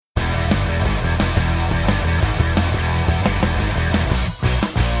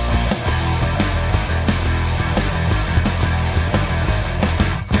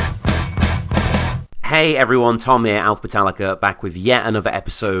Hey everyone, Tom here, Alf Metallica, back with yet another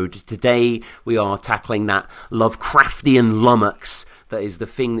episode. Today we are tackling that Lovecraftian lummox that is the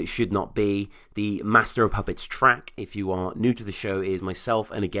thing that should not be, the Master of Puppets track. If you are new to the show, it is myself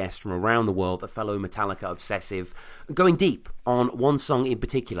and a guest from around the world, a fellow Metallica obsessive, going deep on one song in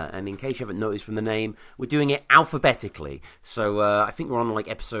particular. And in case you haven't noticed from the name, we're doing it alphabetically. So I think we're on like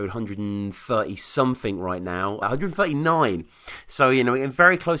episode 130 something right now, 139. So, you know, we're getting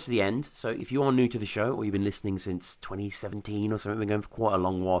very close to the end. So if you are new to the show, or you've been listening since 2017 or something, we've been going for quite a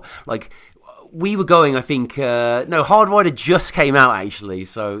long while. Like, we were going, I think, Hardwired just came out, actually,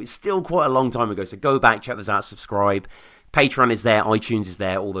 so it's still quite a long time ago. So go back, check this out, subscribe. Patreon is there, iTunes is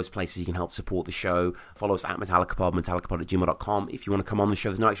there, all those places you can help support the show. Follow us at MetallicaPod, metallicapod@gmail.com. If you want to come on the show,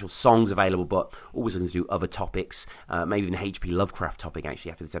 there's no actual songs available, but always looking to do other topics, maybe even an H.P. Lovecraft topic,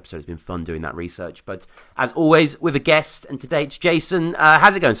 actually, after this episode. It's been fun doing that research. But as always, with a guest, and today it's Jason.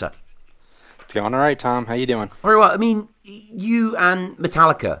 How's it going, sir? It's going all right, Tom. How you doing? Very well. I mean, you and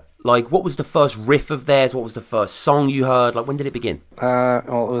Metallica, like, what was the first riff of theirs? What was the first song you heard? Like, when did it begin? Well,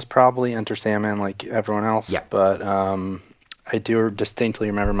 it was probably Enter Sandman, like everyone else. Yeah. But I do distinctly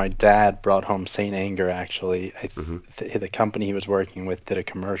remember my dad brought home Saint Anger, actually. The company he was working with did a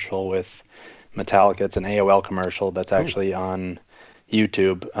commercial with Metallica. It's an AOL commercial that's actually on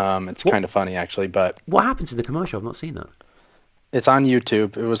YouTube. It's kind of funny, actually. But what happens in the commercial? I've not seen that. It's on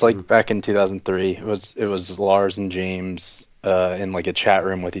YouTube. It was like back in 2003. It was Lars and James in like a chat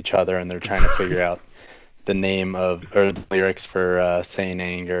room with each other, and they're trying to figure out the name of, or the lyrics for Saint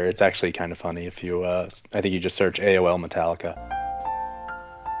Anger. It's actually kind of funny if you, I think you just search AOL Metallica.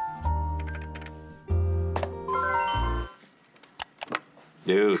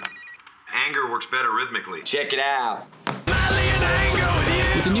 Dude, anger works better rhythmically. Check it out.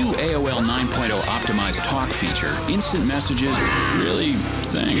 With the new AOL 9.0 optimized talk feature, instant messages really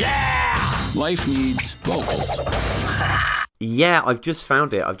sing. Yeah! Life needs vocals. Yeah, I've just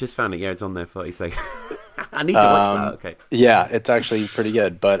found it. Yeah, it's on there, 30 seconds. I need to watch that. Okay. Yeah, it's actually pretty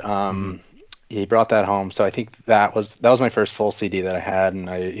good. But he brought that home, so I think that was my first full CD that I had, and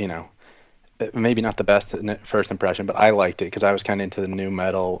I, maybe not the best first impression, but I liked it because I was kind of into the new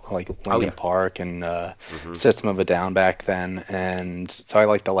metal, like Linkin Park and System of a Down back then, and so I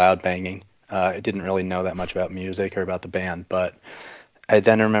liked the loud banging. I didn't really know that much about music or about the band, but I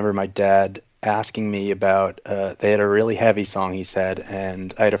then remember my dad asking me about, they had a really heavy song, he said,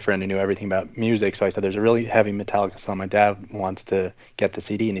 and I had a friend who knew everything about music, so I said, there's a really heavy Metallica song. My dad wants to get the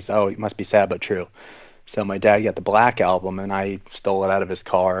CD, and he said, oh, it must be Sad But True. So my dad got the Black Album, and I stole it out of his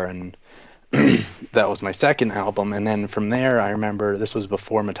car, and that was my second album. And then from there, I remember this was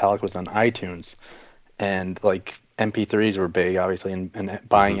before Metallica was on iTunes, and like MP3s were big, obviously, and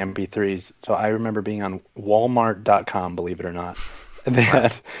buying MP3s. So I remember being on Walmart.com, believe it or not. And they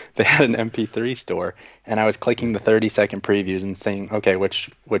had an MP3 store, and I was clicking the 30-second previews and saying, okay,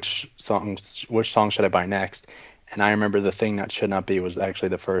 which song should I buy next? And I remember The Thing That Should Not Be was actually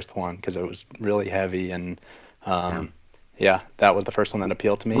the first one because it was really heavy, and yeah, that was the first one that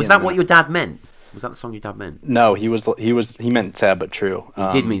appealed to me. Was that what your dad meant? Was that the song your dad meant? No, he meant Sad But True.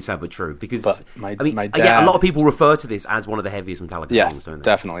 He did mean Sad But True, because my dad, a lot of people refer to this as one of the heaviest Metallica songs, don't they? Yes,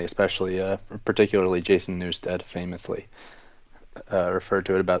 definitely, especially particularly Jason Newsted famously referred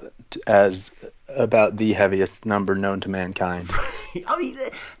to it as about the heaviest number known to mankind. I mean,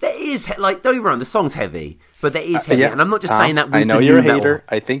 there is, like, don't get me wrong, the song's heavy, but there is heavy, and I'm not just saying that with I know the you're new a hater. metal.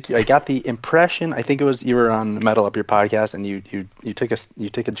 I think I got the impression. I think it was you were on Metal Up Your podcast, and you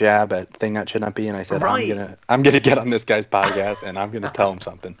took a jab at Thing That Should Not Be, and I said, right. I'm gonna get on this guy's podcast, and I'm gonna tell him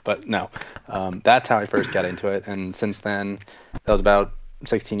something. But no, that's how I first got into it, and since then, that was about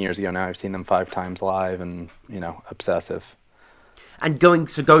 16 years ago now. I've seen them 5 times live, and obsessive. And going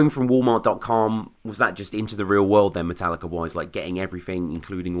from Walmart.com, was that just into the real world then, Metallica-wise, like getting everything,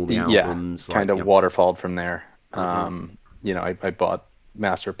 including all the albums? Yeah, kind of waterfalled from there. I bought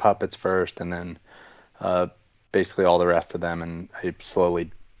Master of Puppets first, and then basically all the rest of them, and I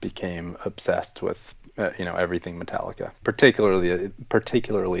slowly became obsessed with everything Metallica,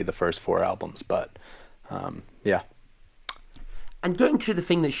 particularly the first 4 albums. But yeah. And going to The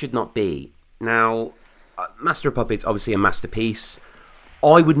Thing That Should Not Be, now, Master of Puppets, obviously a masterpiece.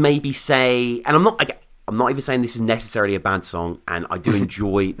 I would maybe say, and I'm not even saying this is necessarily a bad song, and I do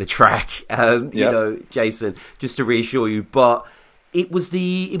enjoy the track, Jason, just to reassure you, but it was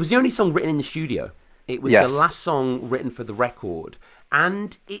the only song written in the studio. It was the last song written for the record,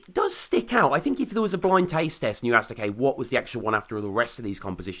 and it does stick out. I think if there was a blind taste test and you asked, okay, what was the actual one after the rest of these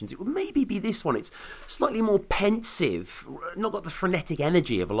compositions, it would maybe be this one. It's slightly more pensive, not got the frenetic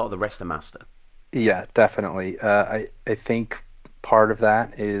energy of a lot of the rest of Master. Yeah, definitely. I think part of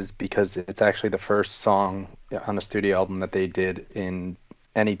that is because it's actually the first song on a studio album that they did in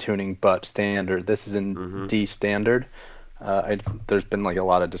any tuning but standard. This is in D standard. There's been like a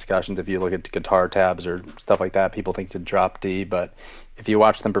lot of discussions. If you look at guitar tabs or stuff like that, people think it's a drop D, but if you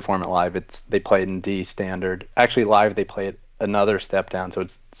watch them perform it live, they play it in D standard. Actually, live they play it another step down, so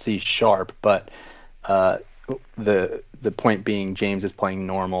it's C sharp. But the point being, James is playing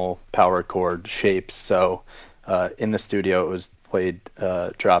normal power chord shapes, so in the studio it was played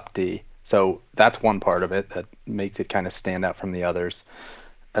drop D. So that's one part of it that makes it kind of stand out from the others.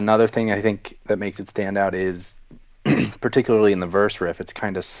 Another thing I think that makes it stand out is particularly in the verse riff, it's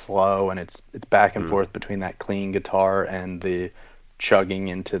kind of slow and it's back and forth between that clean guitar and the chugging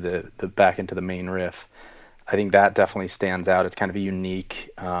into the back into the main riff. I think that definitely stands out. It's kind of a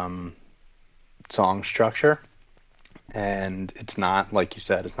unique song structure, and it's not, like you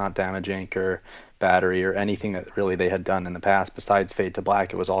said, it's not Damage Inc. or Battery or anything that really they had done in the past besides Fade to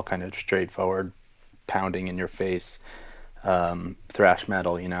Black. It was all kind of straightforward, pounding in your face thrash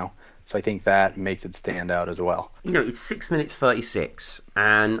metal, you know. So I think that makes it stand out as well. You know, it's 6 minutes 36,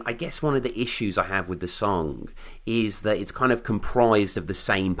 and I guess one of the issues I have with the song is that it's kind of comprised of the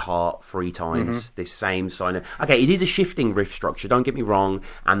same part 3 times, this same sign of... Okay, it is a shifting riff structure, don't get me wrong,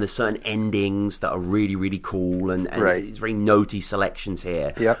 and there's certain endings that are really, really cool, and right. It's very notey selections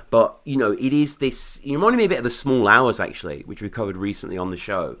here. Yep. But, you know, it is this... You reminded me a bit of the Small Hours, actually, which we covered recently on the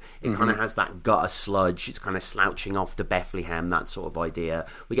show. It kind of has that gutter sludge, it's kind of slouching off to Bethlehem, that sort of idea.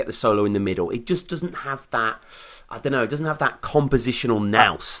 We get the solo in the middle. It just doesn't have that... I don't know, it doesn't have that compositional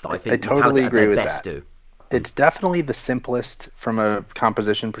nous that I think I totally agree with best that. do. It's definitely the simplest from a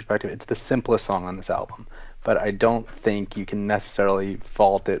composition perspective. It's the simplest song on this album, but I don't think you can necessarily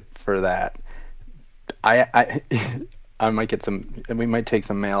fault it for that. I might get some, we might take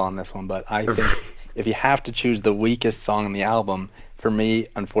some mail on this one, but I think if you have to choose the weakest song on the album, for me,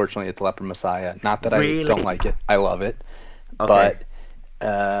 unfortunately, it's Leper Messiah. Not that I don't like it. I love it. Okay. But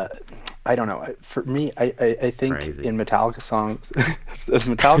I don't know. For me, I think Crazy. in Metallica songs,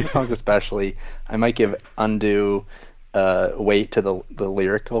 especially, I might give undue weight to the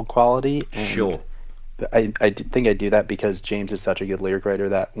lyrical quality. And Sure. I think I do that because James is such a good lyric writer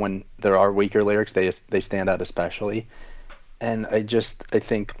that when there are weaker lyrics, they stand out especially. And I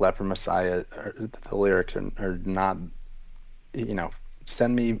think Leper Messiah, the lyrics are not, you know,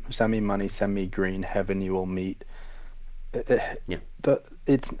 send me money, send me green, heaven you will meet. Yeah.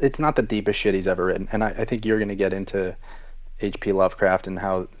 It's not the deepest shit he's ever written, and I think you're going to get into H.P. Lovecraft and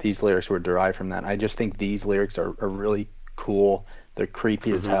how these lyrics were derived from that. I just think these lyrics are really cool. They're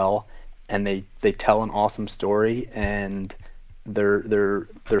creepy as hell, and they tell an awesome story, and they're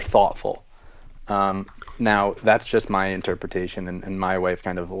thoughtful. Now that's just my interpretation and my way of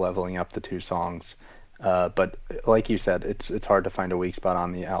kind of leveling up the 2 songs. But like you said, it's hard to find a weak spot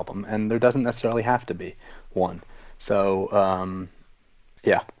on the album, and there doesn't necessarily have to be one. So,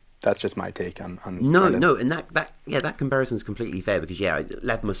 yeah, that's just my take on No, and that comparison is completely fair because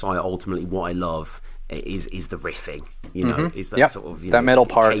Leper Messiah ultimately what I love is the riffing, you know, is that sort of that middle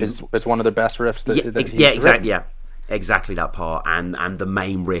part is one of the best riffs that exactly written. Exactly that part, and the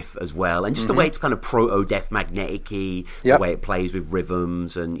main riff as well, and just the way it's kind of proto-death magnetic-y, the way it plays with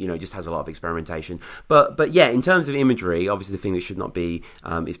rhythms, and you know, just has a lot of experimentation. But yeah, in terms of imagery, obviously the thing that should not be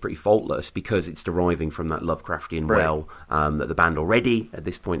is pretty faultless because it's deriving from that Lovecraftian well that the band already at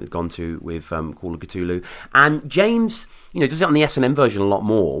this point had gone to with Call of Cthulhu, and James, you know, does it on the S&M version a lot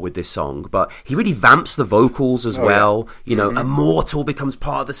more with this song, but he really vamps the vocals as well. You know, Immortal becomes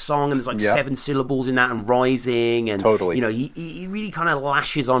part of the song, and there's like 7 syllables in that, and rising, and totally. You know, he really kind of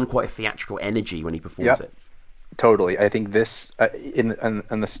lashes on quite a theatrical energy when he performs it. Totally. I think this in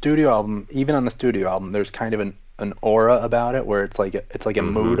the studio album, even on the studio album, there's kind of an aura about it where it's like a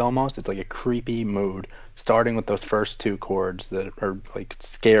mood almost. It's like a creepy mood, starting with those first 2 chords that are like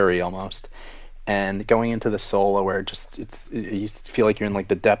scary almost. And going into the solo where you feel like you're in like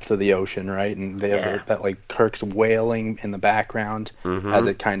the depths of the ocean, right? And they have that like Kirk's wailing in the background as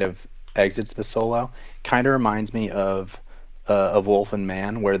it kind of exits the solo. Kind of reminds me of Wolf and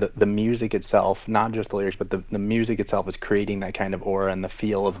Man, where the music itself, not just the lyrics, but the music itself is creating that kind of aura and the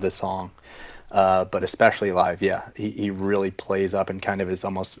feel of the song. But especially live, he really plays up and kind of is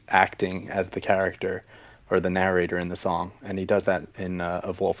almost acting as the character or the narrator in the song, and he does that in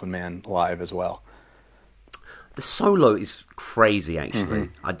Of Wolf and Man live as well. The solo is crazy, actually.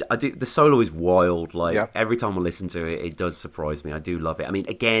 I do. The solo is wild. Like every time I listen to it, it does surprise me. I do love it. I mean,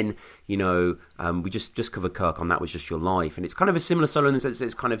 again, you know, we just covered Kirk on That Was Just Your Life, and it's kind of a similar solo in the sense that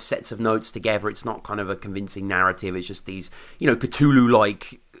it's kind of sets of notes together. It's not kind of a convincing narrative. It's just these, you know,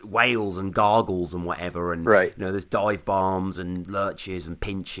 Cthulhu-like wails and gargles and whatever, and right. you know, there's dive bombs and lurches and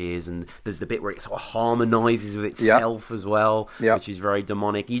pinches, and there's the bit where it sort of harmonizes with itself as well, which is very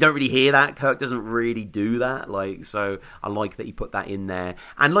demonic. You don't really hear that. Kirk doesn't really do that, like, so I like that he put that in there.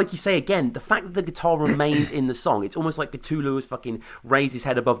 And like you say again, the fact that the guitar remains in the song, it's almost like Cthulhu has fucking raised his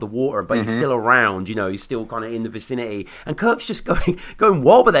head above the water, but he's still around, you know, he's still kind of in the vicinity, and Kirk's just going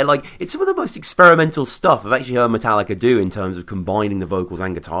wild with it. Like, it's some of the most experimental stuff I've actually heard Metallica do in terms of combining the vocals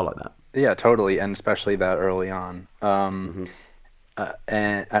and guitar like that. Yeah, totally, and especially that early on. And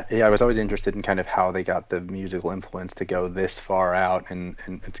I was always interested in kind of how they got the musical influence to go this far out, and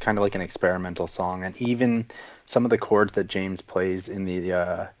it's kind of like an experimental song. And even some of the chords that James plays in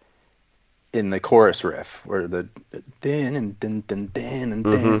the chorus riff, where the din and din din din and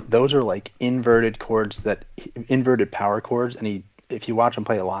din, those are like inverted chords, inverted power chords. And if you watch him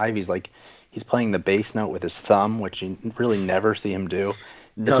play it live, he's playing the bass note with his thumb, which you really never see him do.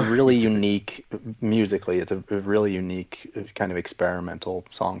 It's really unique musically. It's a really unique kind of experimental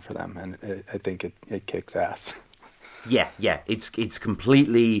song for them, and I think it kicks ass. Yeah, it's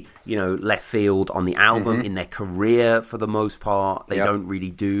completely, you know, left field on the album. In their career, for the most part, they don't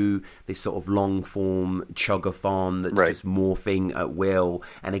really do this sort of long form chug-a-thon that's just morphing at will,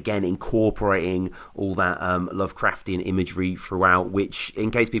 and again incorporating all that Lovecraftian imagery throughout. Which, in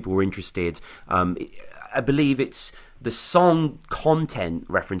case people were interested, I believe it's the song content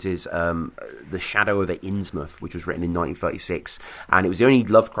references The Shadow over Innsmouth, which was written in 1936, and it was the only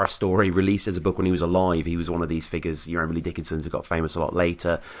Lovecraft story released as a book when he was alive. He was one of these figures, you know, Emily Dickinson's, who got famous a lot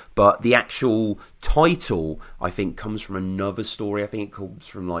later. But the actual title, I think, comes from another story. I think it comes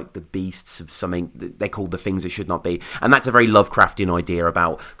from, like, the beasts of something they called The Things That Should Not Be. And that's a very Lovecraftian idea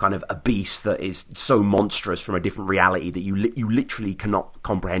about kind of a beast that is so monstrous from a different reality that you literally cannot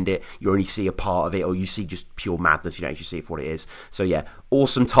comprehend it. You only see a part of it, or you see just pure madness. You don't actually see it for what it is. So yeah,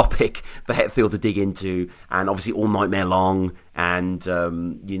 awesome topic for Hetfield to dig into, and obviously All Nightmare Long, and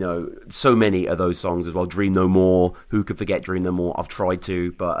you know, so many of those songs as well. Dream No More, who could forget Dream No More? I've tried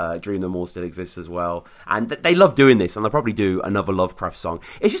to, but Dream No More still exists as well, and they love doing this, and they'll probably do another Lovecraft song.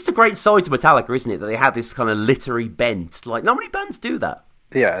 It's just a great side to Metallica, isn't it, that they have this kind of literary bent. Like, not many bands do that.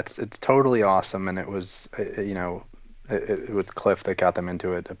 Yeah, it's totally awesome, and it was, you know, it was Cliff that got them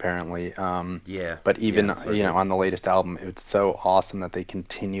into it, apparently. But even, you know, on the latest album, it's so awesome that they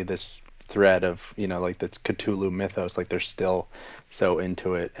continue this thread of, you know, like this Cthulhu mythos. Like, they're still so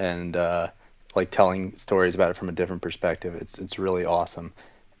into it, and like telling stories about it from a different perspective. It's really awesome.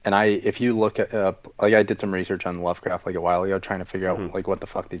 And if you look at like, I did some research on Lovecraft like a while ago, trying to figure out like what the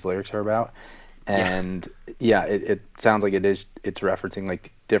fuck these lyrics are about. And it sounds like it's referencing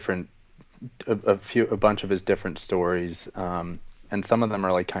like different. A bunch of his different stories, and some of them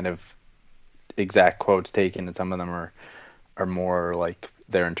are like kind of exact quotes taken, and some of them are more like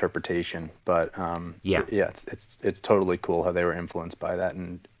their interpretation. But it's totally cool how they were influenced by that,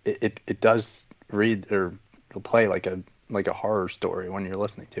 and it does read or play like a horror story when you're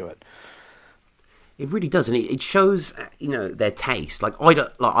listening to it. It really does, and it shows, you know, their taste. Like, I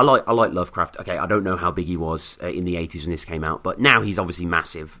like Lovecraft. Okay, I don't know how big he was in the 80s when this came out, but now he's obviously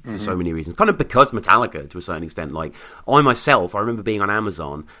massive for so many reasons. Kind of because Metallica, to a certain extent. Like, I remember being on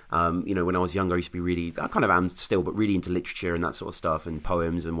Amazon. You know, when I was younger, I used to be really, I kind of am still, but really into literature and that sort of stuff, and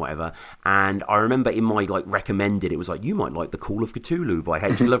poems and whatever. And I remember in my like recommended, it was like, you might like The Call of Cthulhu by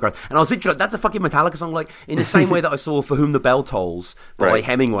H.P. Lovecraft, and I was interested. That's a fucking Metallica song. Like, in the same way that I saw For Whom the Bell Tolls by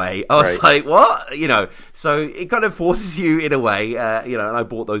Hemingway, I was like, what? You know, so it kind of forces you in a way, you know, and I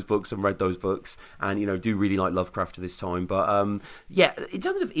bought those books and read those books, and, you know, do really like Lovecraft at this time. But yeah, in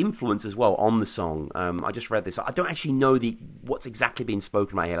terms of influence as well on the song, I just read this. I don't actually know what's exactly being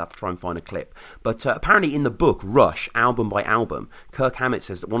spoken about here. I'll have to try and find a clip. But apparently in the book, Rush, album by album, Kirk Hammett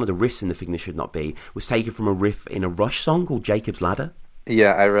says that one of the riffs in The Thing That Should Not Be was taken from a riff in a Rush song called Jacob's Ladder.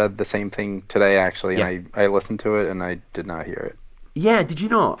 Yeah, I read the same thing today, actually, and I listened to it, and I did not hear it. Yeah, did you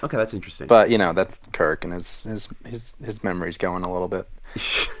not? Okay, that's interesting. But, you know, that's Kirk, and his memory's going a little bit.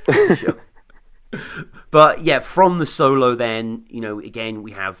 Sure. But yeah, from the solo then, you know, again,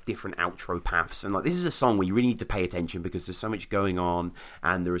 we have different outro paths, and like, this is a song where you really need to pay attention because there's so much going on,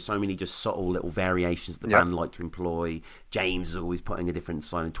 and there are so many just subtle little variations the band like to employ. James is always putting a different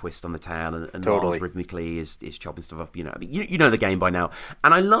silent twist on the tail, and totally. Lars rhythmically is chopping stuff up. You know, I mean, you know the game by now.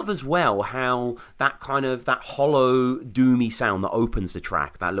 And I love as well how that kind of that hollow, doomy sound that opens the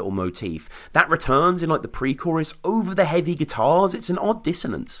track, that little motif, that returns in like the pre-chorus over the heavy guitars. It's an odd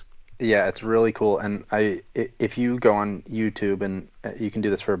dissonance. Yeah, it's really cool. And if you go on YouTube, and you can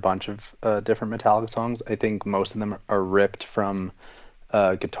do this for a bunch of different Metallica songs, I think most of them are ripped from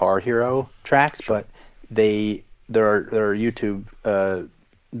Guitar Hero tracks, but there are YouTube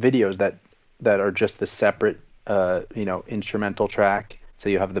videos that are just the separate instrumental track. So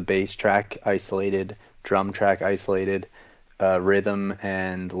you have the bass track isolated, drum track isolated, rhythm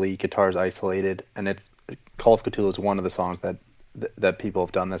and lead guitars isolated, and it's Call of Cthulhu is one of the songs that people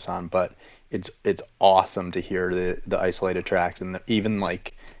have done this on, but it's awesome to hear the isolated tracks, and even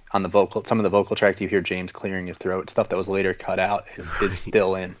like on some of the vocal tracks you hear James clearing his throat, stuff that was later cut out is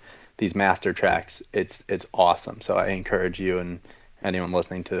still in these master tracks. It's awesome. So I encourage you and anyone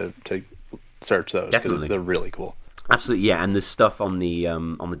listening to search those. Definitely, they're really cool. Absolutely, yeah, and there's stuff on the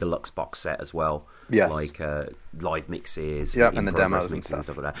deluxe box set as well. Yes. Like live mixes, and the demos and stuff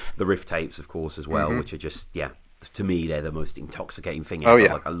like that. The riff tapes, of course, as well, which are just to me they're the most intoxicating thing ever. Oh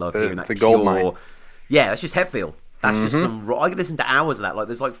yeah, like I love hearing that it's a gold mine. Yeah, that's just Hetfield. That's just some. I could listen to hours of that. Like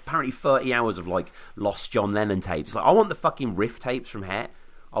there's like apparently 30 hours of like lost John Lennon tapes. Like I want the fucking riff tapes from Het.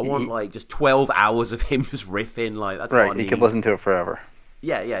 I want like just 12 hours of him just riffing. Like that's right. What I need. You could listen to it forever.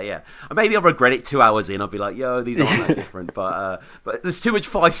 Yeah. And maybe I'll regret it 2 hours in. I'll be like, yo, these aren't that different. But there's too much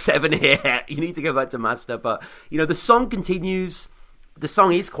 5/7 here. You need to go back to master. But, the song continues. The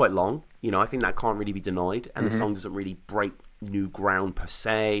song is quite long. I think that can't really be denied. And the song doesn't really break new ground per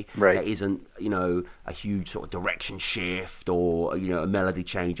se. Right. There isn't, a huge sort of direction shift or, a melody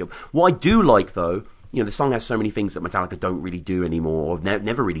change. What I do like, though, the song has so many things that Metallica don't really do anymore, or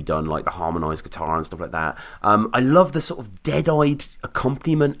never really done, like the harmonized guitar and stuff like that. I love the sort of dead-eyed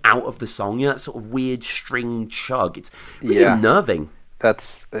accompaniment out of the song, that sort of weird string chug. It's really unnerving. I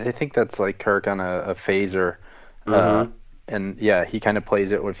think that's like Kirk on a phaser. And he kind of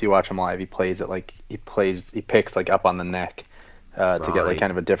plays it, if you watch him live, he plays it like he picks like up on the neck. To get like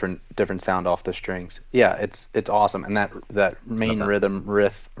kind of a different sound off the strings. Yeah, it's awesome, and that main rhythm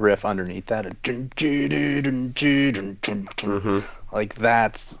riff underneath that, like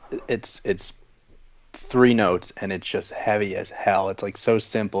it's 3 notes, and it's just heavy as hell. It's like so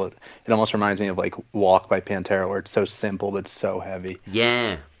simple. It almost reminds me of like Walk by Pantera, where it's so simple but so heavy.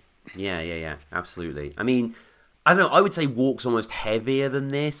 Yeah, absolutely. I mean, I don't know. I would say Walk's almost heavier than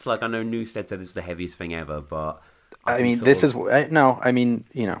this. Like I know Newsted said it's the heaviest thing ever, but. I mean, this is no. I mean,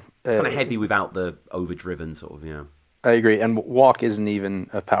 it's kind of heavy without the overdriven sort of, I agree, and Walk isn't even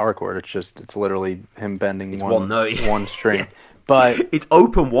a power chord. It's literally him bending one note, one string. But it's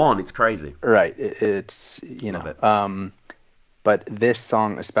open one. It's crazy. Right. It's but this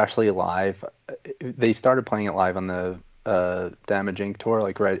song, especially live, they started playing it live on the Damage Inc. tour,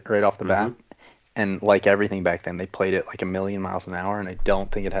 like right off the bat, and like everything back then, they played it like a million miles an hour, and I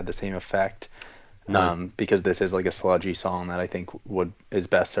don't think it had the same effect. No. Because this is like a sludgy song that I think is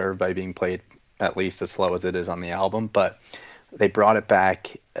best served by being played at least as slow as it is on the album. But they brought it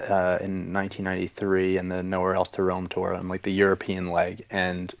back in 1993 and the Nowhere Else to Roam tour on like the European leg,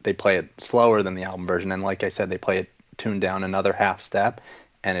 and they play it slower than the album version. And like I said, they play it tuned down another half step,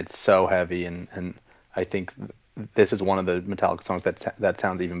 and it's so heavy. And I think this is one of the Metallica songs that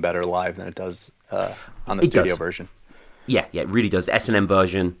sounds even better live than it does on the studio version. Yeah, it really does. The S&M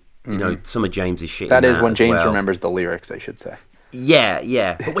version. Some of James's shit. That is when James remembers the lyrics, I should say.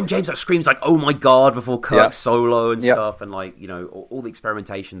 Yeah. But when James screams like, "Oh my God!" before Kirk's solo and stuff, and like all the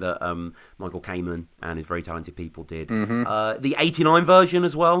experimentation that Michael Kamen and his very talented people did. The '89 version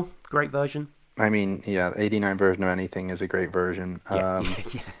as well, great version. I mean, the '89 version of anything is a great version. Yeah,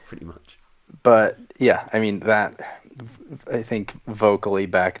 pretty much. But yeah, I mean I think vocally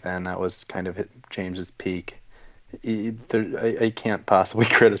back then that was kind of James's peak. I can't possibly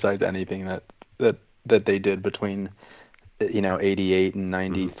criticize anything that they did between 88 and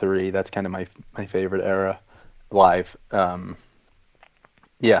 93. That's kind of my favorite era live. That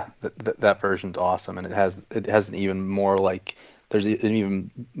version's awesome, and it has an even more like there's an even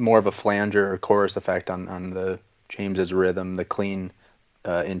more of a flanger or chorus effect on the James's rhythm, the clean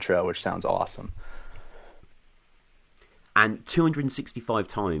intro, which sounds awesome. And 265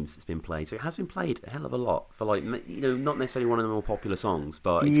 times it's been played, so it has been played a hell of a lot for like not necessarily one of the more popular songs,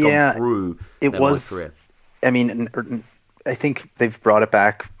 but it's gone through their live career. I mean, I think they've brought it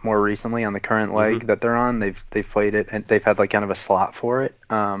back more recently on the current leg that they're on. They've played it, and they've had like kind of a slot for it.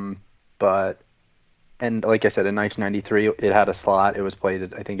 But like I said, in 1993 it had a slot. It was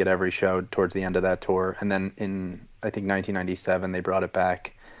played, I think, at every show towards the end of that tour, and then in I think 1997 they brought it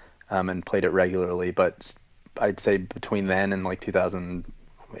back and played it regularly, but. I'd say between then and like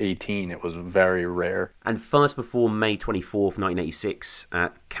 2018, it was very rare. And first performed May 24th, 1986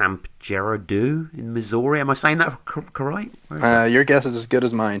 at Camp Girardeau in Missouri. Am I saying that correct? Your guess is as good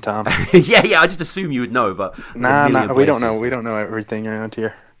as mine, Tom. yeah, I just assume you would know, but... Nah, we don't know. We don't know everything around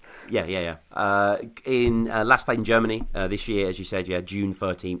here. Yeah. In last played in Germany this year, as you said, June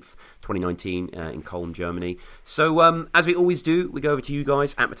 13th, 2019, in Cologne, Germany. So, as we always do, we go over to you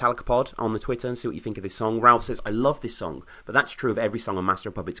guys at MetallicaPod on the Twitter and see what you think of this song. Ralph says, I love this song, but that's true of every song on Master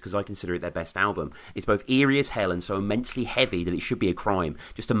of Puppets because I consider it their best album. It's both eerie as hell and so immensely heavy that it should be a crime.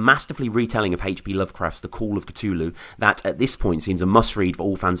 Just a masterfully retelling of H.P. Lovecraft's The Call of Cthulhu that, at this point, seems a must-read for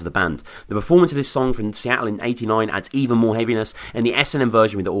all fans of the band. The performance of this song from Seattle in '89 adds even more heaviness, and the S&M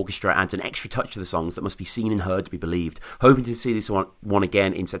version with the orchestra adds an extra touch to the songs that must be seen and heard to be believed. Hoping to see this one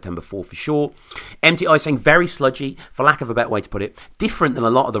again in September 4 for sure. Empty Eye saying very sludgy, for lack of a better way to put it, different than a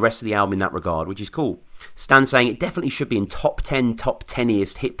lot of the rest of the album in that regard, which is cool. Stan saying it definitely should be in top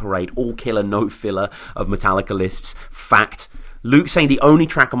 10iest hit parade, all killer, no filler of Metallica lists. Fact. Luke saying the only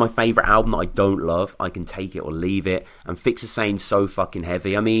track on my favourite album that I don't love, I can take it or leave it. And Fix is saying so fucking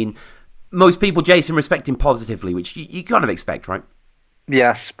heavy. I mean, most people, Jason, respect him positively, which you kind of expect, right?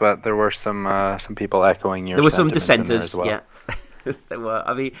 Yes, but there were some people echoing your. There were some sentiments dissenters, in there as well. yeah. There were.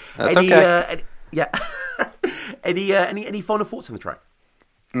 I mean, that's okay. any final thoughts on the track?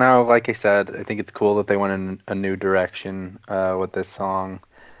 No, like I said, I think it's cool that they went in a new direction with this song.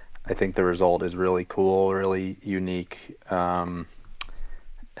 I think the result is really cool, really unique. I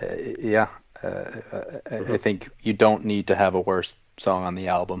think you don't need to have a worse song on the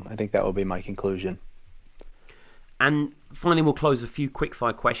album. I think that will be my conclusion. And finally, we'll close with a few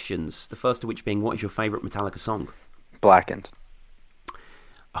quick-fire questions. The first of which being, what is your favourite Metallica song? Blackened.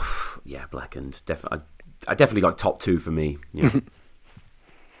 Oh, yeah, Blackened. I definitely like top 2 for me. Yeah,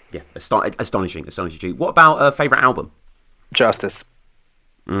 yeah, astonishing. What about favourite album? Justice.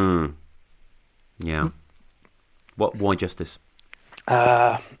 Yeah. Why Justice?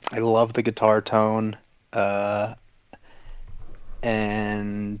 I love the guitar tone,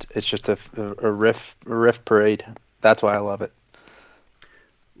 and it's just a riff parade. That's why I love it.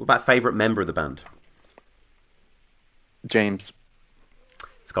 What about favourite member of the band? James.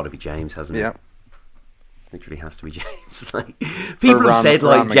 It's got to be James, hasn't it? Yeah. Literally has to be James. Like, people have said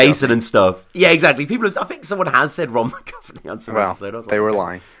like Ron Jason McGuffey. And stuff. Yeah, exactly. I think someone has said Ron McGuffey on some episode. They were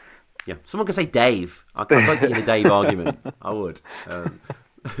lying. Yeah, someone could say Dave. I'd like to hear the Dave argument. I would.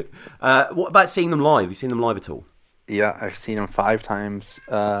 What about seeing them live? Have you seen them live at all? Yeah, I've seen them 5 times.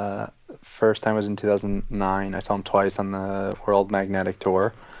 First time was in 2009. I saw them twice on the World Magnetic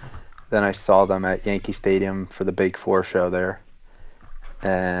Tour. Then I saw them at Yankee Stadium for the Big 4 show there.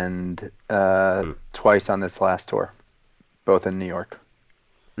 And twice on this last tour, both in New York.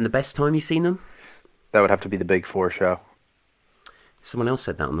 And the best time you've seen them? That would have to be the Big 4 show. Someone else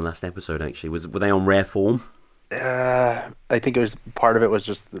said that on the last episode, actually. Were they on Rare Form? I think it was part of it was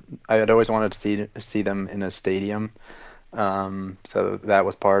just I had always wanted to see them in a stadium, so that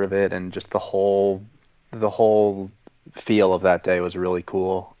was part of it, and just the whole feel of that day was really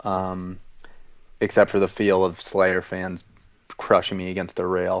cool. Except for the feel of Slayer fans crushing me against the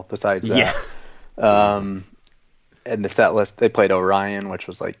rail. Besides that, and the set list, they played Orion, which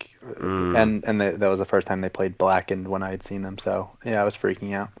was like, and that was the first time they played Blackened when I had seen them. So yeah, I was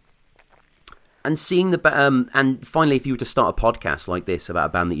freaking out. And seeing and finally, if you were to start a podcast like this about a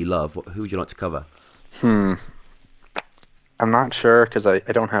band that you love, who would you like to cover? I'm not sure because I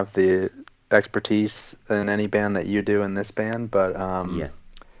don't have the expertise in any band that you do in this band, but yeah.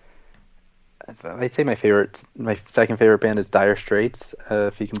 I'd say my second favorite band is Dire Straits,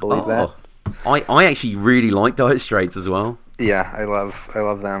 if you can believe that. I actually really like Dire Straits as well. Yeah, I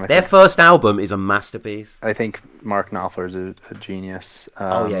love them. Their first album is a masterpiece. I think Mark Knopfler is a genius.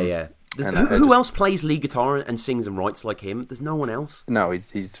 Yeah. Who else plays lead guitar and sings and writes like him? There's no one else. No,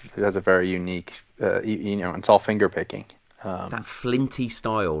 he has a very unique, it's all finger picking. That flinty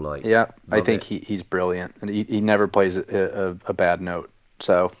style, like. Yeah, I think he's brilliant, and he never plays a bad note.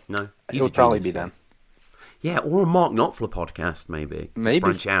 So no, it would probably be them. Yeah, or a Mark Knopfler podcast, maybe. Maybe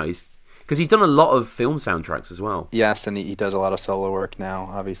branch out. Because he's done a lot of film soundtracks as well. Yes, and he does a lot of solo work now.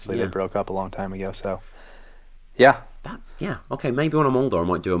 Obviously, they broke up a long time ago, so yeah. Okay, maybe when I'm older, I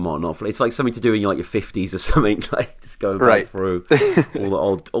might do a Mark Knopfler. It's like something to do in like your 50s or something, like just going back through all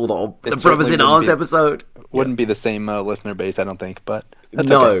the old the Brothers in Arms episode. Wouldn't be the same listener base, I don't think, but that's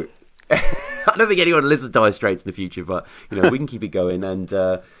no. Okay. I don't think anyone will listen to Dire Straits in the future, but we can keep it going. And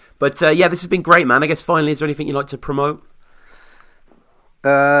this has been great, man. I guess finally, is there anything you'd like to promote?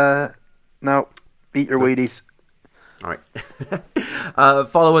 No. Eat your Wheaties. All right.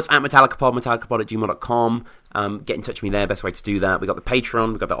 Follow us at MetallicaPod, MetallicaPod@gmail.com. Get in touch with me there. Best way to do that. We've got the Patreon.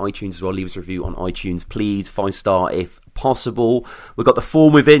 We've got the iTunes as well. Leave us a review on iTunes, please. 5-star if possible. We've got the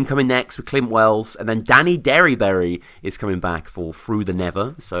Form Within coming next with Clint Wells. And then Danny Derryberry is coming back for Through the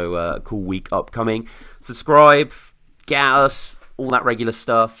Never. So cool week upcoming. Subscribe. get at us, all that regular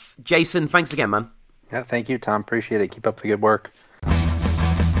stuff. Jason, thanks again, man. Yeah, thank you, Tom. Appreciate it. Keep up the good work.